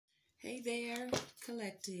Hey there,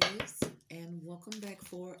 collectives, and welcome back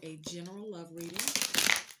for a general love reading.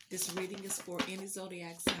 This reading is for any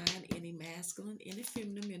zodiac sign, any masculine, any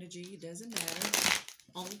feminine energy. It doesn't matter.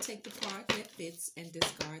 Only take the part that fits and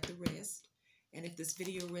discard the rest. And if this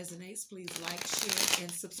video resonates, please like, share,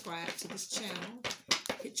 and subscribe to this channel.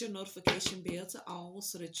 Hit your notification bell to all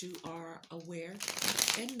so that you are aware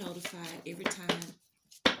and notified every time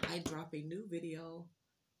I drop a new video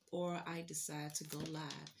or I decide to go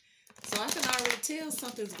live. So I can already tell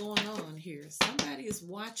something's going on here. Somebody is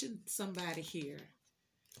watching somebody here.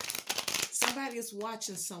 Somebody is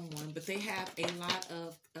watching someone, but they have a lot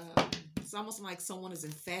of, it's almost like someone is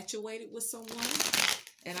infatuated with someone.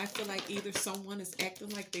 And I feel like either someone is acting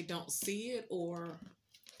like they don't see it or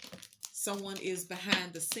someone is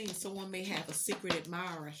behind the scenes. Someone may have a secret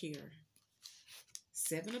admirer here.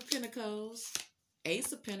 7 of Pentacles,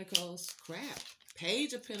 Ace of Pentacles, crap.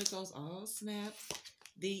 Page of Pentacles, oh snap.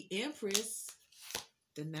 The Empress,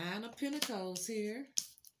 the 9 of Pentacles here.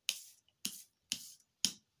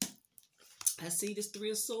 I see this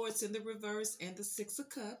 3 of Swords in the reverse and the 6 of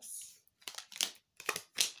Cups.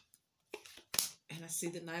 And I see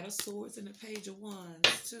the Knight of Swords and the Page of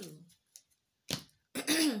Wands too.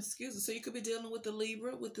 Excuse me. So you could be dealing with the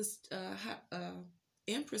Libra with this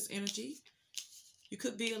Empress energy. You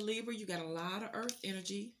could be a Libra. You got a lot of Earth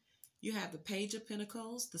energy. You have the Page of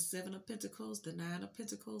Pentacles, the 7 of Pentacles, the 9 of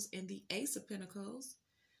Pentacles, and the Ace of Pentacles.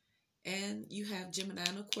 And you have Gemini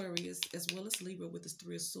and Aquarius, as well as Libra with this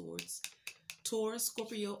 3 of Swords. Taurus,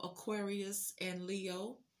 Scorpio, Aquarius, and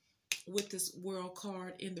Leo with this World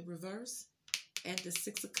card in the reverse. And the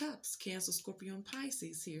 6 of Cups, Cancer, Scorpio, and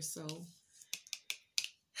Pisces here. So,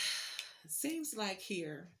 it seems like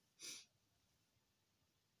here,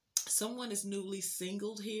 someone is newly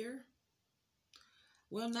singled here.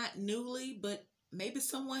 Well, not newly, but maybe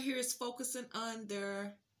someone here is focusing on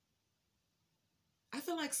their, I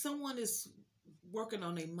feel like someone is working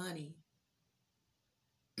on their money.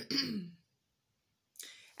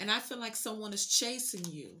 And I feel like someone is chasing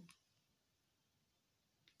you.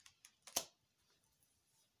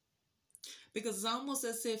 Because it's almost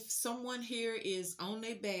as if someone here is on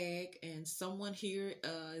their bag and someone here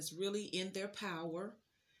is really in their power.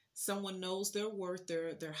 Someone knows their worth,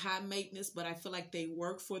 they're high maintenance, but I feel like they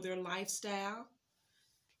work for their lifestyle.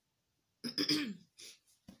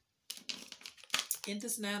 In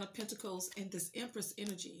this 9 of Pentacles and this Empress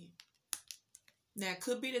energy. Now, it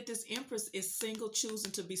could be that this Empress is single,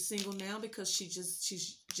 choosing to be single now because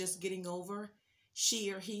she's just getting over,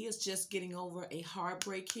 she or he is just getting over a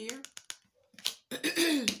heartbreak here.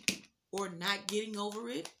 Or not getting over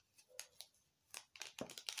it.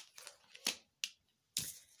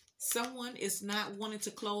 Someone is not wanting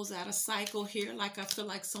to close out a cycle here. Like I feel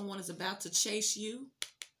like someone is about to chase you.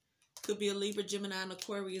 Could be a Libra, Gemini, and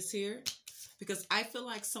Aquarius here. Because I feel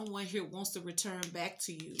like someone here wants to return back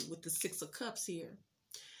to you with the 6 of Cups here.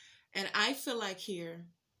 And I feel like here,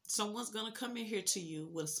 someone's going to come in here to you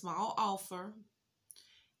with a small offer.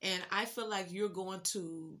 And I feel like you're going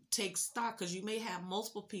to take stock because you may have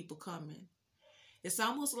multiple people coming. It's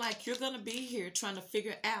almost like you're going to be here trying to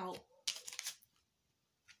figure out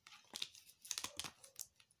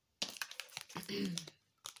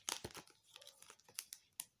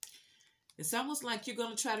it's almost like you're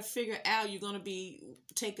going to try to figure out, you're going to be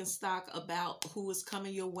taking stock about who is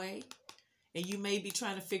coming your way. And you may be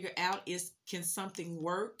trying to figure out, can something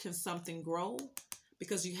work? Can something grow?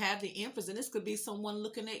 Because you have the Empress, and this could be someone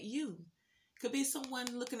looking at you. Could be someone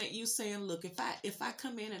looking at you saying, look, if I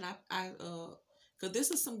come in and because this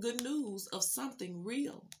is some good news of something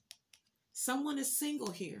real. Someone is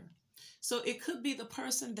single here. So it could be the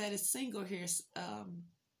person that is single here.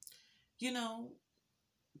 You know,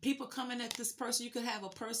 people coming at this person. You could have a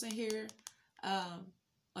person here,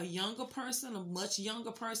 a younger person, a much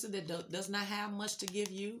younger person that does not have much to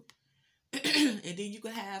give you. And then you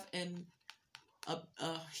could have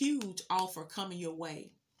a huge offer coming your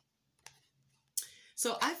way.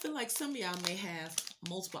 So I feel like some of y'all may have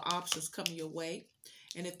multiple options coming your way.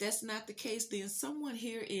 And if that's not the case, then someone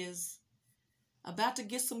here is about to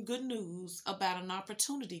get some good news about an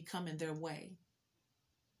opportunity coming their way.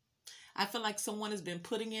 I feel like someone has been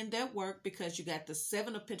putting in their work because you got the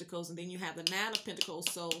 7 of Pentacles and then you have the 9 of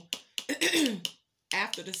Pentacles. So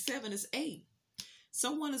after the 7 is 8.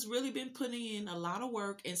 Someone has really been putting in a lot of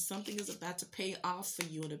work and something is about to pay off for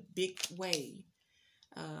you in a big way.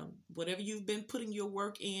 Whatever you've been putting your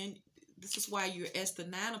work in, this is why you're as the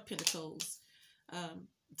 9 of Pentacles.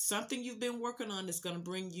 Something you've been working on is going to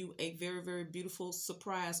bring you a very, very beautiful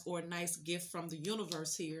surprise or a nice gift from the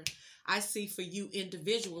universe here. I see for you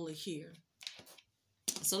individually here.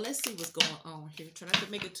 So let's see what's going on here. Try not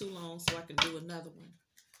to make it too long so I can do another one.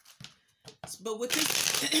 But with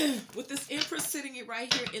this, with this Empress sitting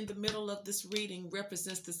right here in the middle of this reading,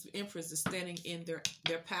 represents this Empress is standing in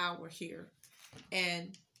their power here.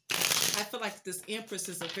 And I feel like this Empress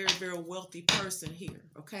is a very, very wealthy person here,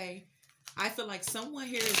 okay? I feel like someone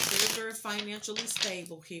here is very, very financially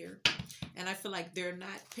stable here. And I feel like they're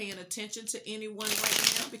not paying attention to anyone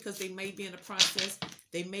right now because they may be in the process.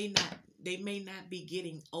 They may not be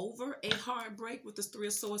getting over a heartbreak with this Three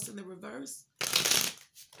of Swords in the reverse.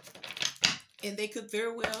 And they could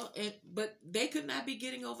very well, but they could not be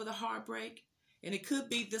getting over the heartbreak. And it could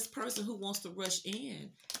be this person who wants to rush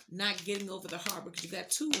in, not getting over the heartbreak. You got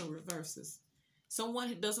two in reverses. Someone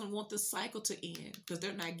who doesn't want the cycle to end because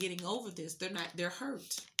they're not getting over this. They're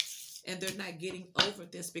hurt. And they're not getting over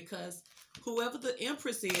this because whoever the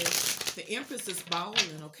Empress is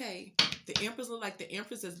balling, okay? The Empress look like the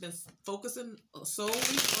Empress has been focusing solely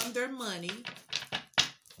on their money.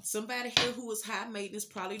 Somebody here who is high maintenance,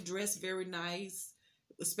 probably dressed very nice,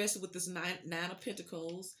 especially with this nine of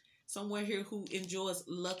Pentacles. Someone here who enjoys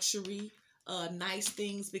luxury, nice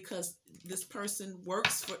things because this person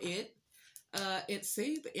works for it. And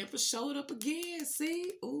see, the Empress showed up again.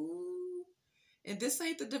 See, ooh. And this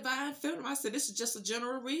ain't the divine feminine. I said this is just a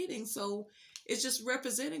general reading. So it's just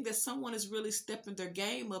representing that someone is really stepping their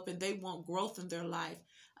game up and they want growth in their life.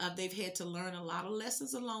 They've had to learn a lot of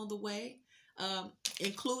lessons along the way,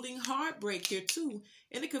 including heartbreak here too.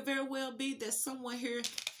 And it could very well be that someone here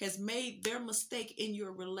has made their mistake in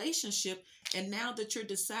your relationship. And now that you're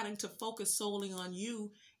deciding to focus solely on you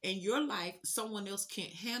and your life, someone else can't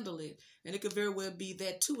handle it. And it could very well be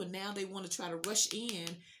that too. And now they want to try to rush in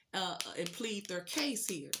and plead their case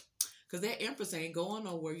here. Because that Empress ain't going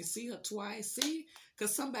nowhere. You see her twice. See?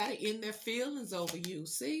 Because somebody in their feelings over you.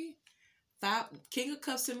 See? King of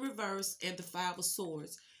Cups in reverse and the Five of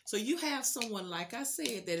Swords. So you have someone, like I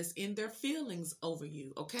said, that is in their feelings over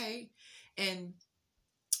you. Okay? And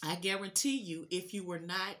I guarantee you, if you were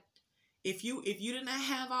not, if you did not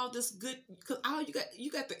have all this good, because all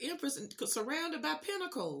you got the Empress surrounded by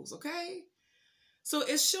Pentacles. Okay? So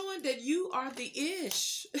it's showing that you are the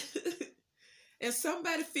ish. And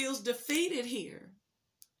somebody feels defeated here.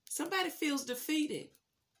 Somebody feels defeated.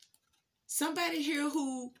 Somebody here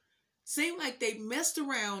who seem like they messed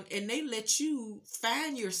around and they let you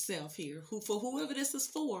find yourself here. For whoever this is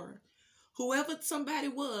for, whoever somebody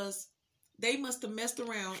was, they must have messed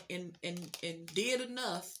around and did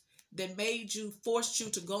enough that forced you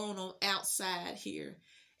to go on outside here.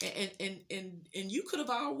 And you could have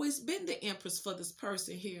always been the Empress for this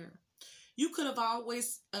person here. You could have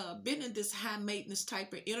always been in this high maintenance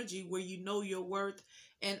type of energy where you know your worth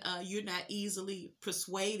and you're not easily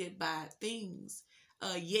persuaded by things.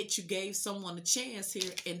 Yet you gave someone a chance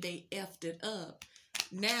here and they effed it up.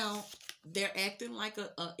 Now they're acting like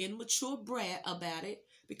an immature brat about it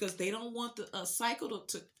because they don't want the cycle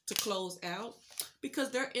to close out because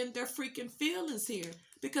they're in their freaking feelings here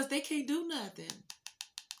because they can't do nothing.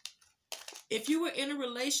 If you were in a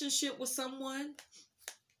relationship with someone,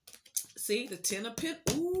 see, the Ten of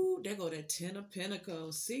Pentacles. Ooh, there go that Ten of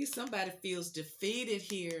Pentacles. See, somebody feels defeated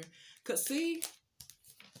here. Because, see,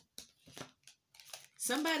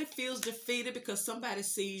 somebody feels defeated because somebody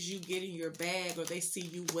sees you getting your bag or they see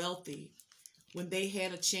you wealthy when they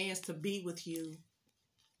had a chance to be with you.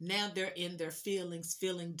 Now they're in their feelings,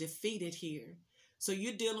 feeling defeated here. So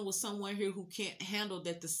you're dealing with someone here who can't handle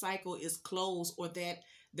that the cycle is closed or that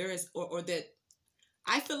there is, or that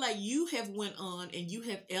I feel like you have went on and you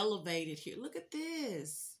have elevated here. Look at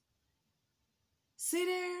this. See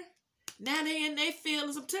there? Now they in their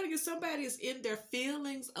feelings. I'm telling you, somebody is in their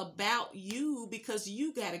feelings about you because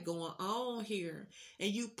you got it going on here.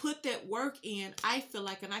 And you put that work in, I feel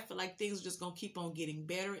like things are just going to keep on getting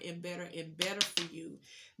better and better and better for you.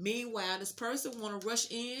 Meanwhile, this person want to rush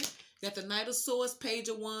in. Got the Knight of Swords, Page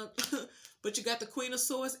of Wands, but you got the Queen of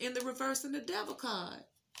Swords in the reverse and the Devil card.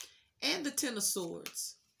 And the Ten of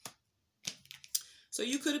Swords. So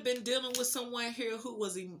you could have been dealing with someone here who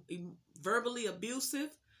was verbally abusive,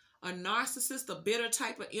 a narcissist, a bitter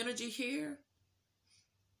type of energy here.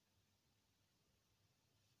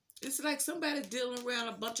 It's like somebody dealing around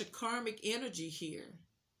a bunch of karmic energy here.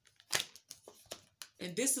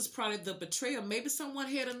 And this is probably the betrayal. Maybe someone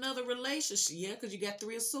had another relationship. Yeah, because you got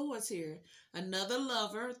Three of Swords here. Another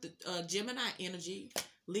lover, the Gemini energy,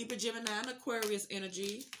 Libra, Gemini, and Aquarius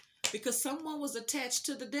energy. Because someone was attached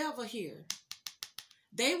to the devil here.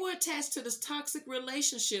 They were attached to this toxic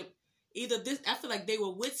relationship. Either this, I feel like they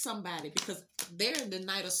were with somebody because they're in the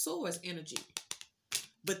Knight of Swords energy.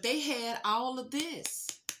 But they had all of this.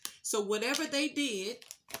 So whatever they did,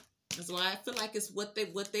 That's why I feel like it's what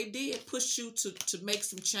they did, push you to make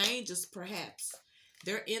some changes, perhaps.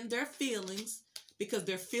 They're in their feelings because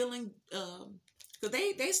they're feeling because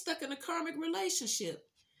they stuck in a karmic relationship.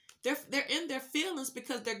 They're in their feelings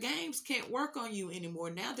because their games can't work on you anymore.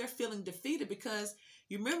 Now they're feeling defeated because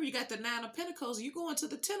you remember you got the 9 of Pentacles, you go into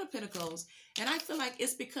the 10 of Pentacles. And I feel like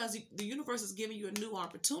it's because the universe is giving you a new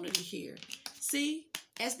opportunity here. See,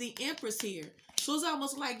 as the Empress here. So it's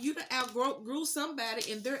almost like you outgrew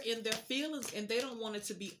somebody and they're in their feelings and they don't want it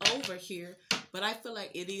to be over here. But I feel like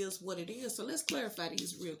it is what it is. So let's clarify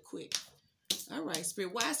these real quick. All right,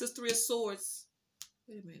 Spirit. Why is this 3 of Swords?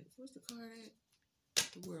 Wait a minute. Where's the card at?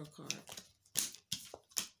 The World card.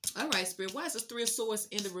 All right, Spirit. Why is this 3 of Swords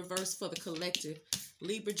in the reverse for the collective?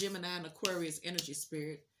 Libra, Gemini, and Aquarius energy,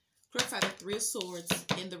 Spirit. Clarify the 3 of Swords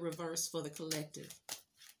in the reverse for the collective.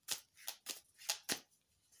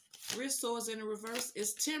 3 of Swords in the reverse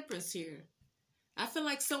is Temperance here. I feel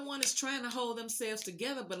like someone is trying to hold themselves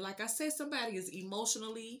together, but like I said, somebody is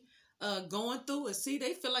emotionally going through it. See,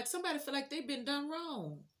 somebody feel like they've been done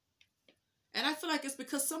wrong. And I feel like it's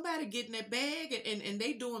because somebody getting that bag and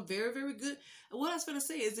they doing very, very good. And what I was going to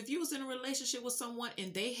say is if you was in a relationship with someone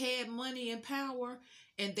and they had money and power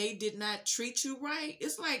and they did not treat you right,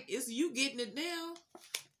 it's like it's you getting it now.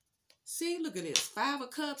 See, look at this. 5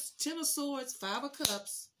 of Cups, 10 of Swords, 5 of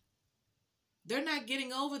Cups. They're not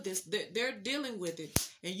getting over this. They're dealing with it.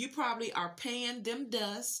 And you probably are paying them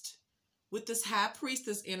dust with this High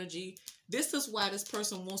Priestess energy. This is why this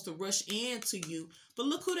person wants to rush into you. But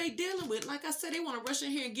look who they dealing with. Like I said, they want to rush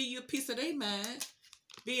in here and give you a piece of their mind.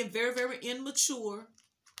 Being very, very immature.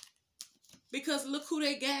 Because look who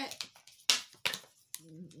they got.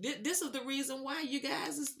 This is the reason why you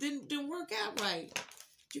guys didn't work out right.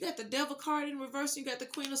 You got the Devil card in reverse. You got the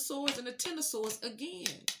Queen of Swords and the 10 of Swords again.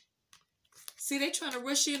 See, they trying to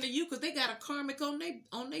rush into you because they got a karmic on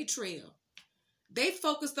their trail. They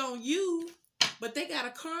focused on you, but they got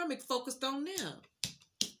a karmic focused on them.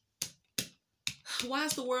 Why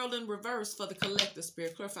is the World in reverse for the collective,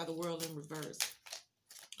 Spirit? Clarify the World in reverse.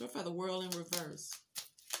 Clarify the World in reverse.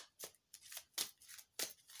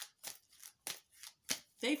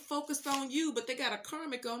 They focused on you, but they got a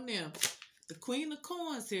karmic on them. The Queen of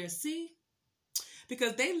Coins here, see?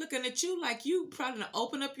 Because they looking at you like you probably gonna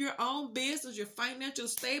open up your own business, you're financially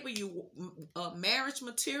stable, you marriage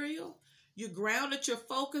material, you grounded your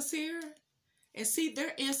focus here. And see,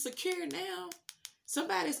 they're insecure now.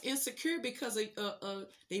 Somebody's insecure because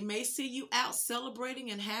they may see you out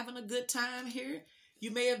celebrating and having a good time here.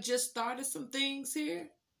 You may have just started some things here.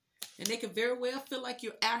 And they could very well feel like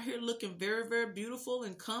you're out here looking very, very beautiful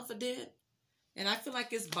and confident. And I feel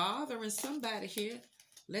like it's bothering somebody here.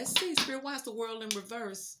 Let's see, Spirit, why is the World in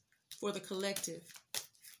reverse for the collective?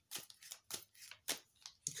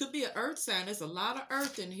 It could be an earth sign. There's a lot of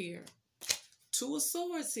earth in here. 2 of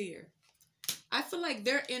Swords here. I feel like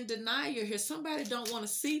they're in denial here. Somebody don't want to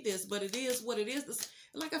see this, but it is what it is.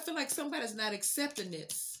 Like I feel like somebody's not accepting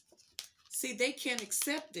this. See, they can't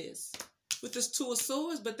accept this with this 2 of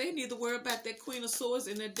Swords, but they need to worry about that Queen of Swords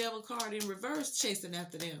and that Devil card in reverse chasing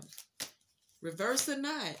after them. Reverse or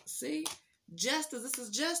not. See? Justice. This is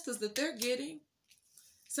justice that they're getting.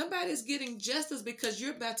 Somebody's getting justice because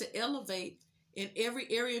you're about to elevate in every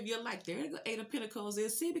area of your life. There you go. 8 of Pentacles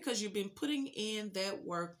is. See, because you've been putting in that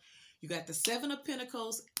work. You got the 7 of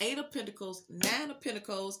Pentacles, 8 of Pentacles, 9 of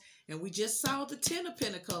Pentacles, and we just saw the 10 of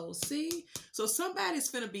Pentacles. See? So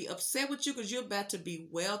somebody's finna be upset with you because you're about to be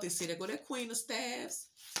wealthy. See, there go that Queen of Staves.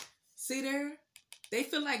 See there? They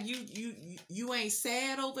feel like you ain't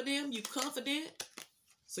sad over them. You confident.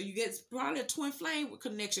 So you get probably a twin flame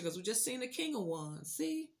connection because we just seen the King of Wands.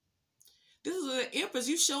 See? This is the Empress.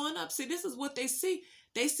 You showing up. See, this is what they see.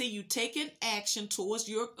 They see you taking action towards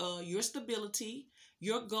your stability,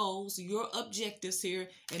 your goals, your objectives here.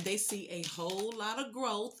 And they see a whole lot of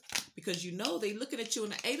growth because you know they looking at you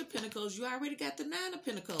in the 8 of Pentacles. You already got the 9 of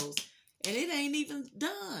Pentacles. And it ain't even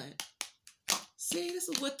done. See, this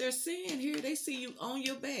is what they're seeing here. They see you on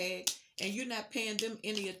your bag and you're not paying them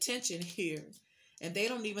any attention here. And they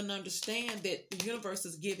don't even understand that the universe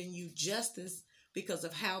is giving you justice because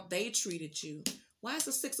of how they treated you. Why is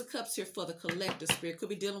the 6 of Cups here for the collective, Spirit? Could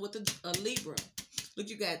be dealing with a Libra. Look,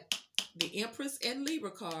 you got the Empress and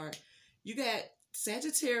Libra card. You got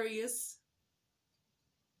Sagittarius.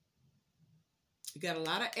 You got a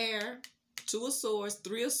lot of air. 2 of Swords,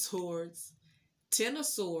 3 of Swords, 10 of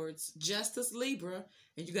Swords, Justice, Libra.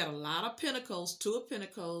 And you got a lot of Pentacles, 2 of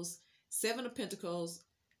Pentacles, 7 of Pentacles.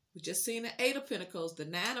 We just seen the 8 of Pentacles, the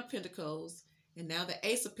 9 of Pentacles, and now the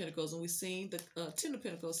Ace of Pentacles. And we seen the 10 of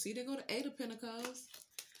Pentacles. See, they go to 8 of Pentacles.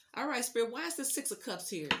 All right, Spirit, why is the 6 of Cups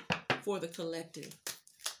here for the collective?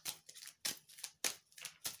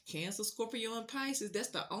 Cancer, Scorpio, and Pisces. That's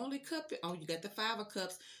the only cup. Oh, you got the Five of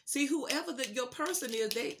Cups. See, whoever your person is,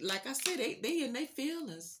 they, like I said, they in their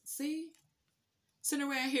feelings. See, sitting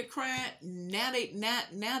around here crying. Now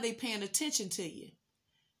they paying attention to you.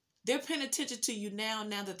 They're paying attention to you now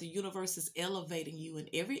that the universe is elevating you in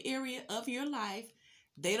every area of your life.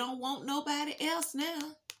 They don't want nobody else now.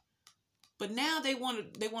 But now they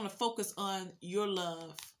want to focus on your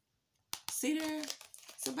love. See there?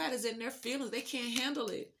 Somebody's in their feelings. They can't handle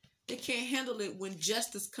it. They can't handle it when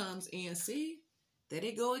justice comes in. See? There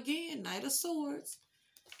they go again. Knight of Swords.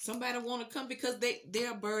 Somebody want to come because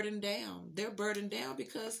they're burdened down. They're burdened down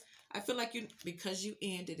because I feel like you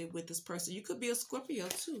ended it with this person. You could be a Scorpio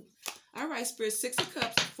too. All right, Spirit, Six of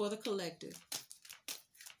Cups for the collective.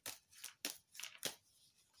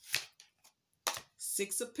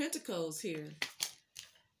 Six of Pentacles here.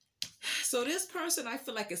 So this person, I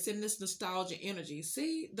feel like it's in this nostalgia energy.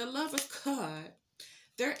 See, the Lover's card.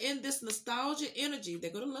 They're in this nostalgia energy. They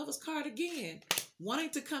go to Lover's card again, wanting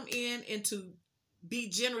to come in and to be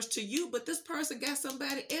generous to you, but this person got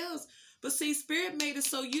somebody else. But see, Spirit made it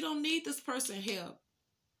so you don't need this person help.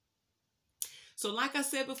 So like I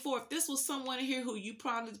said before, if this was someone here who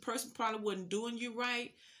the person probably wasn't doing you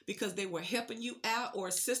right because they were helping you out or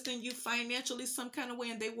assisting you financially some kind of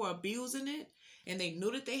way and they were abusing it and they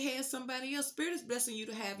knew that they had somebody else, Spirit is blessing you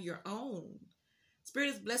to have your own. Spirit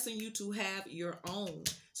is blessing you to have your own.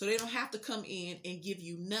 So they don't have to come in and give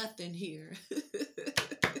you nothing here.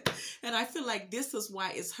 And I feel like this is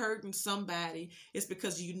why it's hurting somebody. It's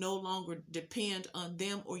because you no longer depend on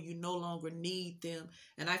them or you no longer need them.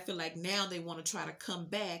 And I feel like now they want to try to come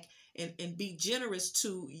back and be generous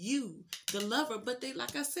to you, the lover. But they,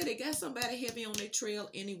 like I said, they got somebody heavy on their trail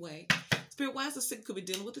anyway. Spirit-wise, the Six could be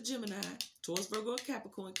dealing with the Gemini, Taurus, Virgo,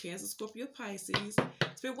 Capricorn, Cancer, Scorpio, Pisces.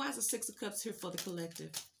 Spirit-wise, the Six of Cups here for the collective.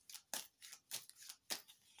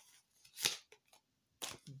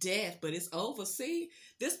 Death, but it's over. See,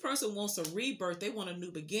 this person wants a rebirth. They want a new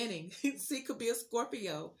beginning. See, it could be a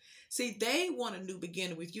Scorpio. See, they want a new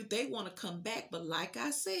beginning with you. They want to come back. But like I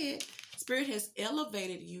said, Spirit has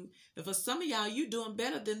elevated you. And for some of y'all, you're doing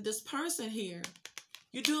better than this person here.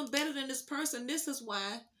 You're doing better than this person. This is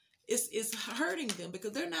why it's hurting them,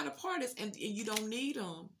 because they're not a part of it and you don't need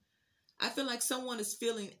them. I feel like someone is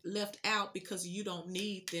feeling left out because you don't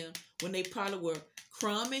need them when they probably were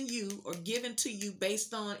crumbing you or given to you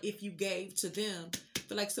based on if you gave to them. I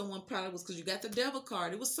feel like someone probably was, because you got the Devil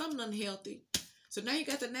card. It was something unhealthy. So now you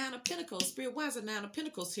got the Nine of Pentacles. Spirit, why is the Nine of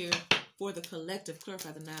Pentacles here for the collective?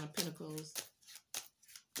 Clarify the Nine of Pentacles.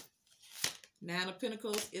 Nine of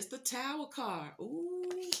Pentacles is the Tower card. Ooh,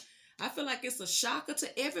 I feel like it's a shocker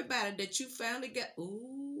to everybody that you finally got.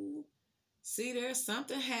 Ooh, see, there's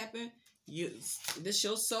something happened. This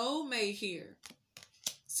your soulmate here.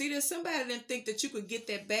 See, there's somebody didn't think that you could get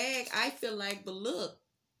that bag. I feel like, but look.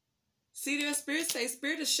 See, their Spirit say,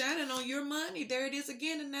 Spirit is shining on your money. There it is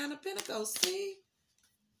again, the Nine of Pentacles. See?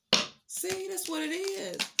 See, that's what it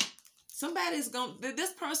is. Somebody's going,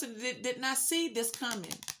 this person did not see this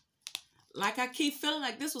coming. Like I keep feeling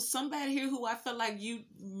like this was somebody here who I felt like you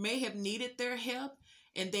may have needed their help.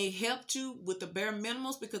 And they helped you with the bare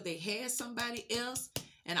minimums because they had somebody else.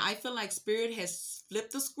 And I feel like Spirit has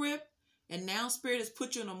flipped the script. And now Spirit has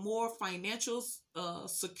put you in a more financial,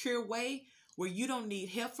 secure way where you don't need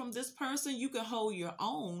help from this person. You can hold your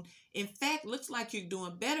own. In fact, looks like you're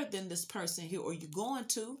doing better than this person here, or you're going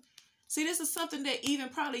to. See, this is something that even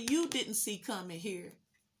probably you didn't see coming here.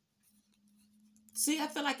 See, I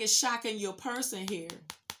feel like it's shocking your person here.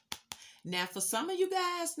 Now, for some of you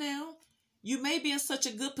guys now, you may be in such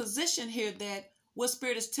a good position here that what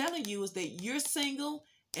Spirit is telling you is that you're single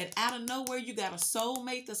and out of nowhere you got a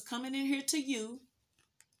soulmate that's coming in here to you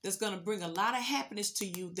that's going to bring a lot of happiness to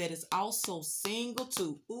you that is also single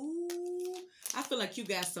too. Ooh, I feel like you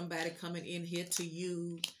got somebody coming in here to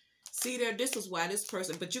you. See there, this is why this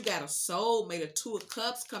person, but you got a soulmate, a Two of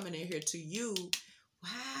Cups coming in here to you.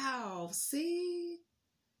 Wow, see?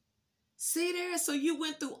 See there? So you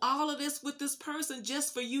went through all of this with this person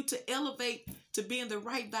just for you to elevate to be in the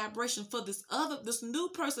right vibration for this new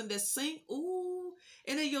person that's single. Ooh,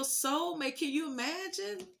 and then your soulmate, can you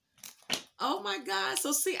imagine? Oh my God.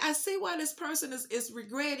 So see, I see why this person is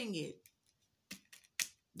regretting it.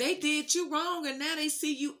 They did you wrong and now they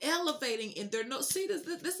see you elevating and they're no, see this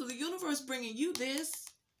is the universe bringing you this.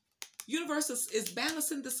 Universe is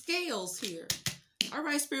balancing the scales here. All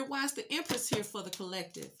right, Spirit, why is the Empress here for the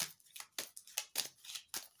collective?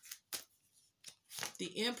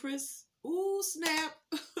 The Empress. Ooh, snap.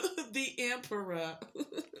 The Emperor.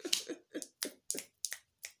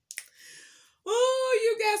 Ooh,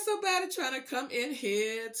 you got somebody trying to come in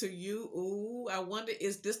here to you. Ooh, I wonder,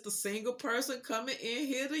 is this the single person coming in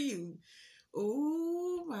here to you?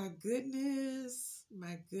 Ooh, my goodness.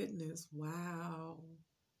 My goodness. Wow.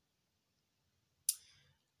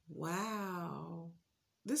 Wow.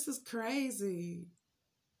 This is crazy.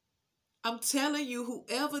 I'm telling you,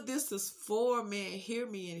 whoever this is for, man, hear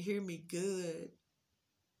me and hear me good.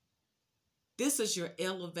 This is your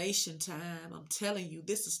elevation time. I'm telling you,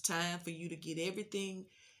 this is time for you to get everything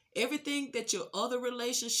that your other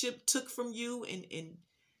relationship took from you and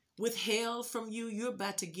withheld from you. You're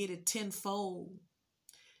about to get it tenfold.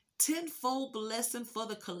 Tenfold blessing for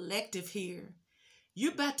the collective here.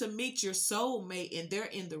 You're about to meet your soulmate and they're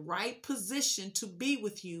in the right position to be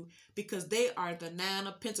with you because they are the Nine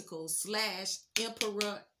of Pentacles /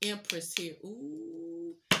 Emperor, Empress here.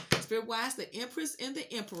 Ooh. Spirit wise, the Empress and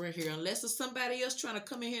the Emperor here. Unless it's somebody else trying to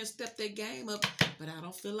come in here and step their game up. But I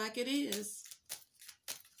don't feel like it is.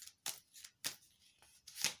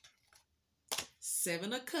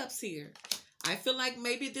 Seven of Cups here. I feel like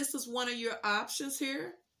maybe this is one of your options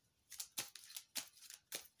here.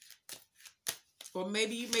 Or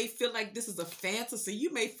maybe you may feel like this is a fantasy.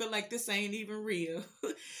 You may feel like this ain't even real.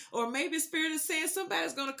 Or maybe Spirit is saying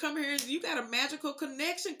somebody's going to come here and you got a magical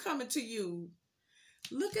connection coming to you.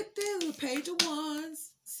 Look at this, the Page of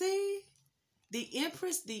Wands. See? The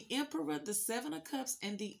Empress, the Emperor, the Seven of Cups,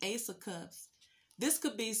 and the Ace of Cups. This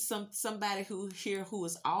could be somebody who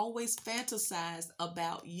has always fantasized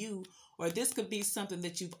about you. Or this could be something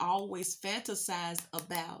that you've always fantasized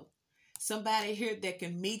about. Somebody here that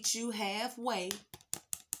can meet you halfway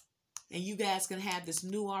and you guys can have this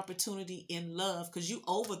new opportunity in love because you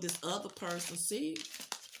over this other person, see?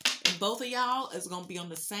 And both of y'all is going to be on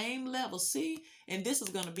the same level, see? And this is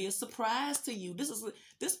going to be a surprise to you.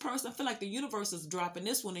 This person, I feel like the universe is dropping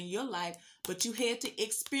this one in your life, but you had to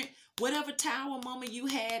experience whatever tower moment you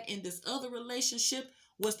had in this other relationship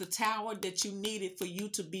was the tower that you needed for you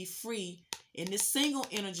to be free in this single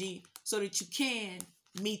energy so that you can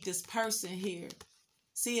meet this person here.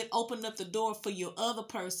 See, it opened up the door for your other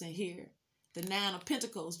person here. The Nine of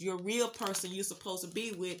Pentacles, your real person you're supposed to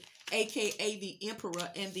be with, aka the Emperor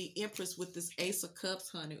and the Empress with this Ace of Cups,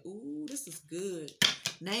 honey. Ooh, this is good.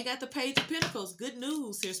 Now you got the Page of Pentacles. Good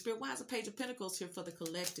news here. Spirit, why is the Page of Pentacles here for the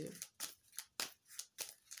collective?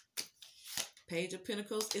 Page of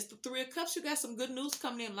Pentacles. It's the Three of Cups. You got some good news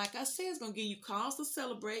coming in. Like I said, it's going to give you cause to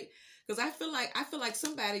celebrate. Because I feel like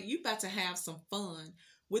somebody, you about to have some fun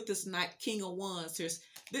with this King of Wands here.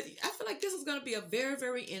 I feel like this is going to be a very,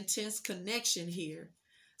 very intense connection here.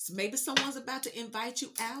 So maybe someone's about to invite you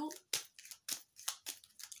out.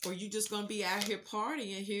 Or you just going to be out here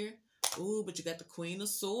partying here. Ooh, but you got the Queen of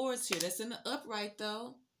Swords here. That's in the upright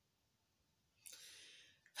though.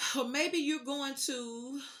 Or maybe you're going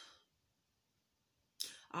to...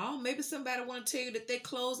 Oh, maybe somebody want to tell you that they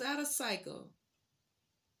closed out a cycle.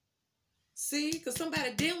 See, because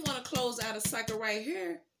somebody didn't want to close out a cycle right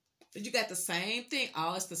here. But you got the same thing.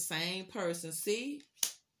 Oh, it's the same person. See?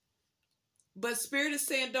 But Spirit is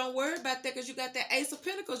saying don't worry about that because you got that Ace of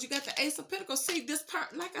Pentacles. You got the Ace of Pentacles. See, this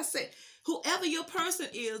part, like I said, whoever your person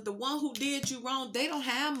is, the one who did you wrong, they don't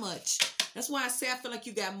have much. That's why I say I feel like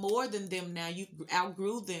you got more than them now. You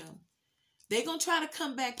outgrew them. They're going to try to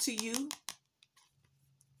come back to you.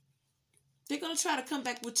 They're going to try to come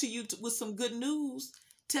back to you with some good news,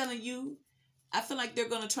 telling you. I feel like they're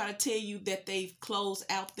going to try to tell you that they've closed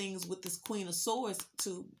out things with this Queen of Swords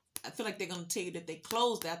too. I feel like they're going to tell you that they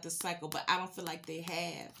closed out this cycle, but I don't feel like they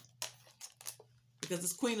have. Because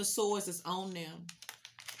this Queen of Swords is on them.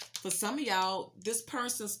 For some of y'all, this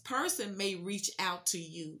person may reach out to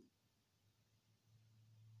you.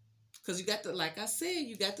 Because you got the, like I said,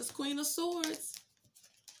 you got this Queen of Swords.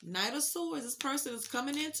 Knight of Swords. This person is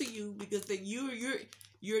coming into you because that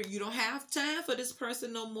you don't have time for this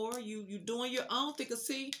person no more. You doing your own thing.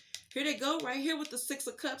 See, here they go right here with the Six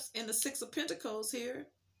of Cups and the Six of Pentacles here.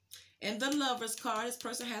 And the Lover's card. This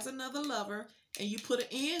person has another lover and you put an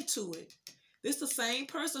end to it. This is the same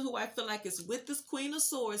person who I feel like is with this Queen of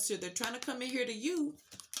Swords here. They're trying to come in here to you,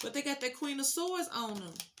 but they got that Queen of Swords on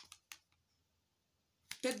them.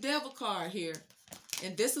 That Devil card here.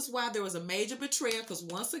 And this is why there was a major betrayal, because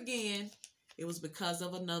once again, it was because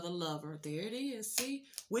of another lover. There it is, see?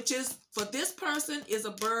 Which is, for this person, is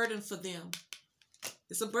a burden for them.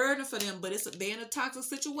 It's a burden for them, but they're in a toxic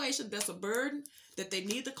situation. That's a burden that they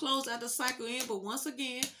need to close out the cycle in. But once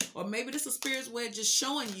again, or maybe this is Spirit's way of just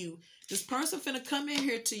showing you, this person finna come in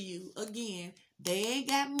here to you again. They ain't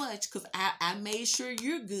got much, because I made sure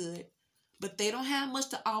you're good, but they don't have much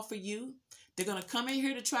to offer you. They're going to come in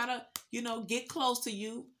here to try to, get close to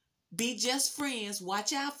you. Be just friends.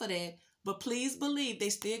 Watch out for that. But please believe they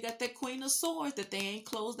still got that Queen of Swords that they ain't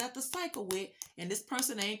closed out the cycle with. And this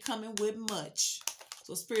person ain't coming with much.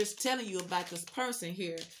 So Spirit's telling you about this person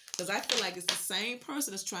here. Because I feel like it's the same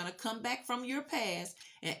person that's trying to come back from your past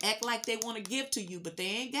and act like they want to give to you. But they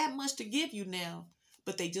ain't got much to give you now.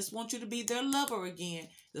 But they just want you to be their lover again.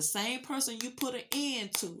 The same person you put an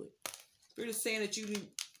end to it. Spirit is saying that you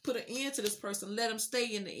put an end to this person. Let them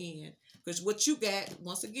stay in the end. Because what you got,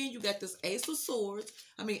 once again, you got this Ace of Swords.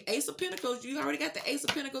 I mean, Ace of Pentacles. You already got the Ace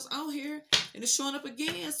of Pentacles on here. And it's showing up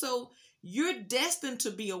again. So you're destined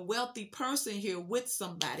to be a wealthy person here with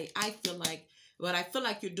somebody. I feel like. But I feel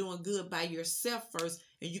like you're doing good by yourself first.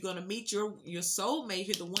 And you're going to meet your soulmate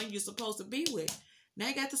here, the one you're supposed to be with. Now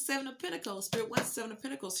you got the Seven of Pentacles. Spirit, what's the Seven of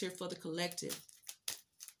Pentacles here for the collective?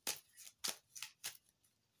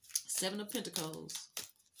 Seven of Pentacles.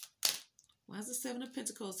 Why is the Seven of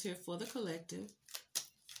Pentacles here for the collective?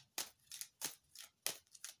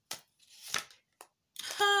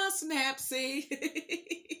 Ha, Snapsy.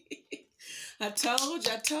 I told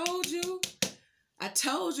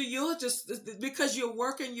you, you're just, because you're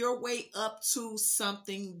working your way up to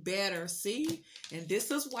something better, see? And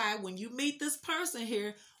this is why when you meet this person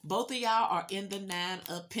here, both of y'all are in the Nine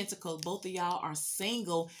of Pentacles. Both of y'all are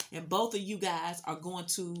single, and both of you guys are going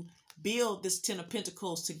to build this Ten of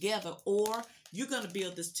Pentacles together, or you're going to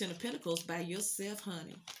build this Ten of Pentacles by yourself,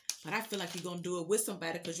 honey. But I feel like you're going to do it with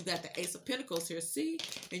somebody because you got the Ace of Pentacles here, see?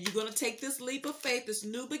 And you're going to take this leap of faith, this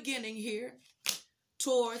new beginning here,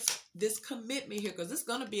 towards this commitment here, because it's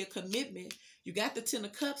going to be a commitment. You got the Ten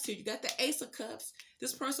of Cups here. You got the Ace of Cups.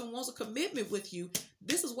 This person wants a commitment with you.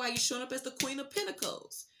 This is why you're showing up as the Queen of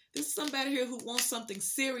Pentacles. This is somebody here who wants something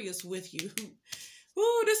serious with you.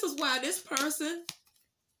 Ooh, this is why this person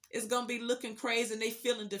is going to be looking crazy and they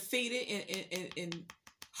feeling defeated and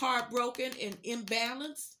heartbroken and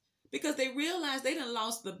imbalanced, because they realize they done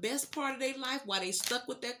lost the best part of their life while they stuck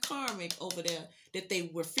with that karmic over there that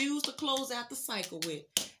they refused to close out the cycle with.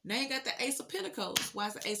 Now you got the Ace of Pentacles. Why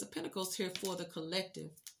is the Ace of Pentacles here for the collective?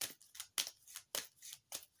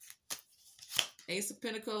 Ace of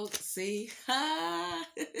Pentacles, see?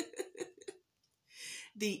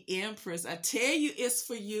 The Empress. I tell you it's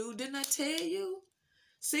for you. Didn't I tell you?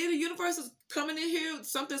 See, the universe is coming in here.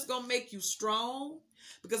 Something's going to make you strong.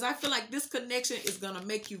 Because I feel like this connection is going to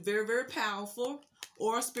make you very, very powerful.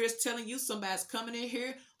 Or Spirit's telling you somebody's coming in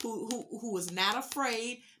here who is not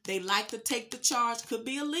afraid. They like to take the charge. Could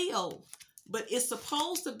be a Leo. But it's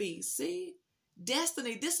supposed to be. See?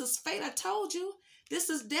 Destiny. This is fate. I told you. This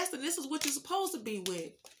is destiny. This is what you're supposed to be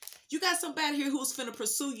with. You got somebody here who's finna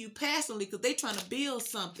pursue you passionately because they trying to build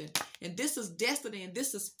something. And this is destiny and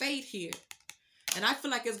this is fate here. And I feel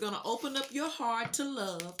like it's going to open up your heart to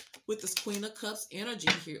love with this Queen of Cups energy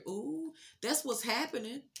here. Ooh, that's what's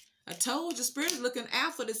happening. I told you, Spirit is looking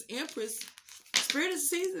out for this Empress. Spirit is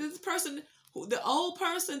seeing this person, the old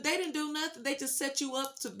person, they didn't do nothing. They just set you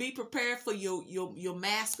up to be prepared for your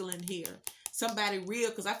masculine here. Somebody real,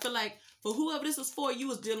 because I feel like for whoever this is for, you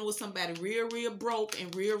was dealing with somebody real, real broke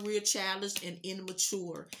and real, real childish and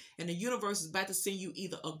immature. And the universe is about to send you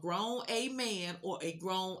either a grown A man or a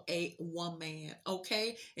grown A woman,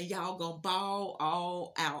 okay? And y'all gonna ball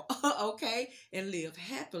all out, okay? And live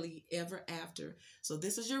happily ever after. So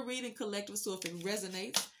this is your reading, collective. So if it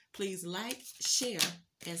resonates, please like, share,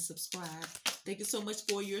 and subscribe. Thank you so much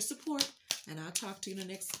for your support. And I'll talk to you in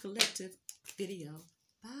the next collective video.